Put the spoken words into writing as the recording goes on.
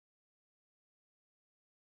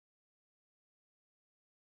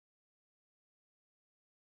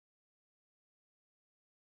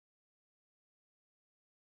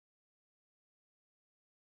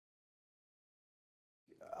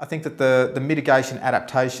I think that the mitigation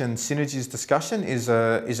adaptation synergies discussion is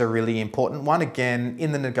a really important one. Again,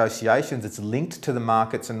 in the negotiations, it's linked to the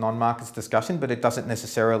markets and non-markets discussion, but it doesn't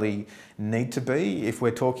necessarily need to be. If we're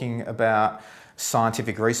talking about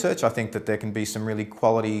scientific research, I think that there can be some really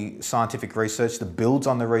quality scientific research that builds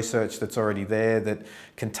on the research that's already there, that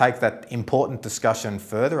can take that important discussion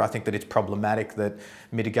further. I think that it's problematic that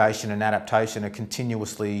mitigation and adaptation are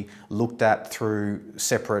continuously looked at through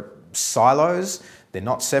separate silos. They're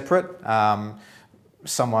not separate.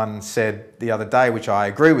 Someone said the other day, which I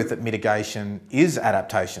agree with, that mitigation is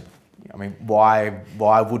adaptation. I mean, why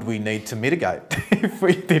would we need to mitigate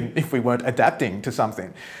if we weren't adapting to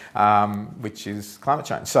something, which is climate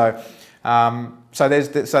change? So that's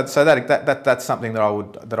something that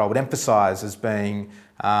I would emphasise as being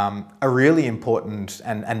a really important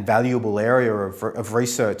and valuable area of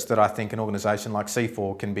research that I think an organisation like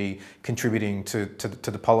CIFOR can be contributing to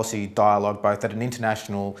the policy dialogue, both at an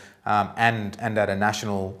international and at a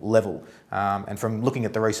national level. And from looking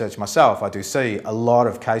at the research myself, I do see a lot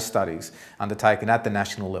of case studies undertaken at the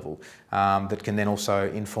national level that can then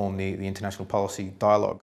also inform the international policy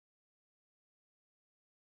dialogue.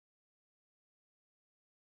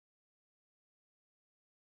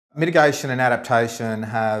 Mitigation and adaptation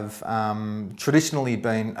have traditionally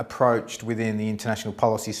been approached within the international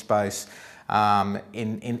policy space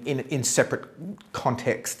in separate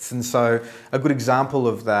contexts. And so a good example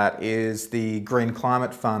of that is the Green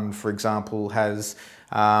Climate Fund, for example, has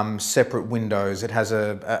separate windows. It has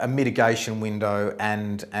a mitigation window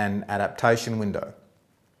and an adaptation window.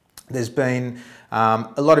 There's been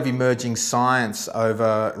a lot of emerging science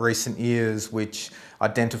over recent years which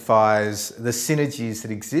identifies the synergies that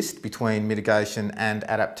exist between mitigation and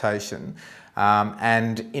adaptation.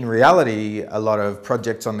 And in reality, a lot of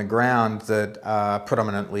projects on the ground that are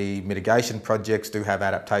predominantly mitigation projects do have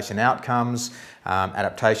adaptation outcomes.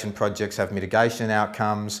 Adaptation projects have mitigation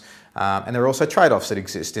outcomes. And there are also trade-offs that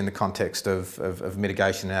exist in the context of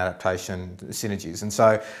mitigation and adaptation synergies. And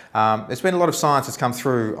so there's been a lot of science that's come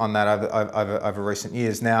through on that over recent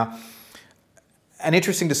years. Now, an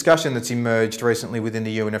interesting discussion that's emerged recently within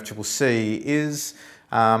the UNFCCC is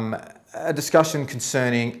a discussion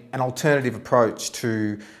concerning an alternative approach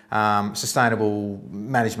to sustainable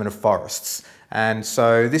management of forests. And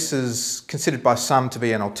so this is considered by some to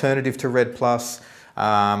be an alternative to REDD+,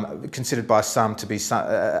 considered by some to be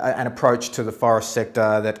an approach to the forest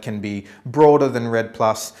sector that can be broader than REDD+,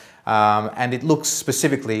 and it looks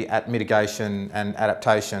specifically at mitigation and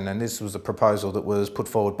adaptation, and this was a proposal that was put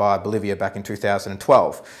forward by Bolivia back in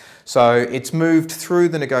 2012. So it's moved through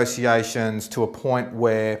the negotiations to a point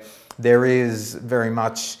where there is very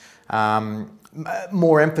much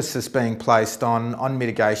more emphasis being placed on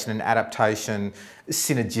mitigation and adaptation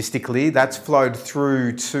synergistically. That's flowed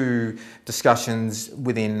through to discussions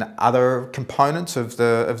within other components of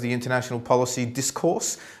the international policy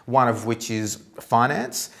discourse, one of which is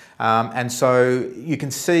finance. And so you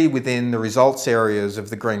can see within the results areas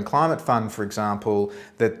of the Green Climate Fund, for example,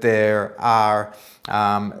 that there are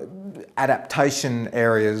adaptation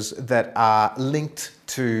areas that are linked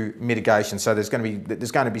to mitigation. So there's going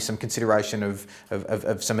to be some consideration of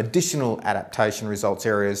some additional adaptation results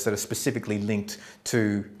areas that are specifically linked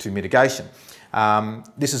to mitigation.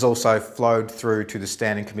 This has also flowed through to the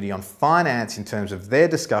Standing Committee on Finance in terms of their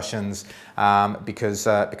discussions, because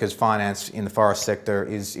finance in the forest sector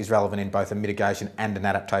is relevant in both a mitigation and an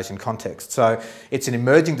adaptation context. So it's an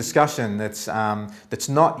emerging discussion that's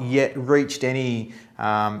not yet reached any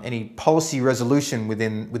policy resolution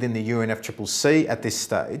within the UNFCCC at this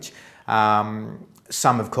stage.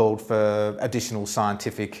 Some have called for additional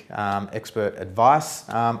scientific expert advice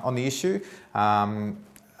on the issue.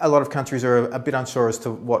 A lot of countries are a bit unsure as to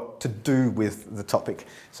what to do with the topic,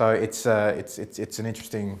 so it's an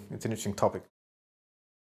interesting topic.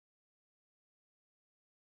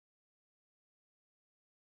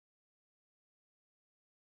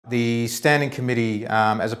 The Standing Committee,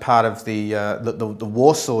 as a part of the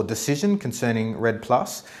Warsaw decision concerning REDD+,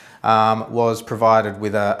 was provided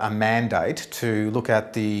with a mandate to look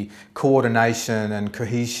at the coordination and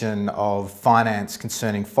cohesion of finance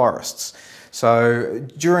concerning forests. So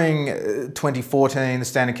during 2014, the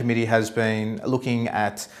Standing Committee has been looking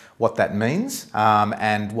at what that means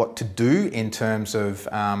and what to do in terms of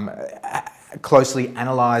closely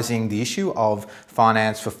analysing the issue of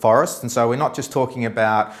finance for forests. And so we're not just talking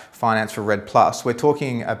about finance for REDD+, we're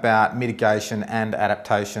talking about mitigation and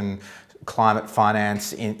adaptation climate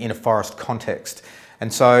finance in a forest context.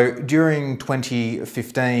 And so during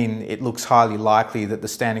 2015, it looks highly likely that the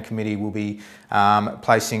Standing Committee will be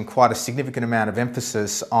placing quite a significant amount of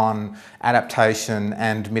emphasis on adaptation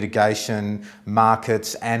and mitigation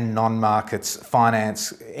markets and non-markets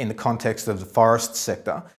finance in the context of the forest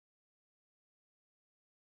sector.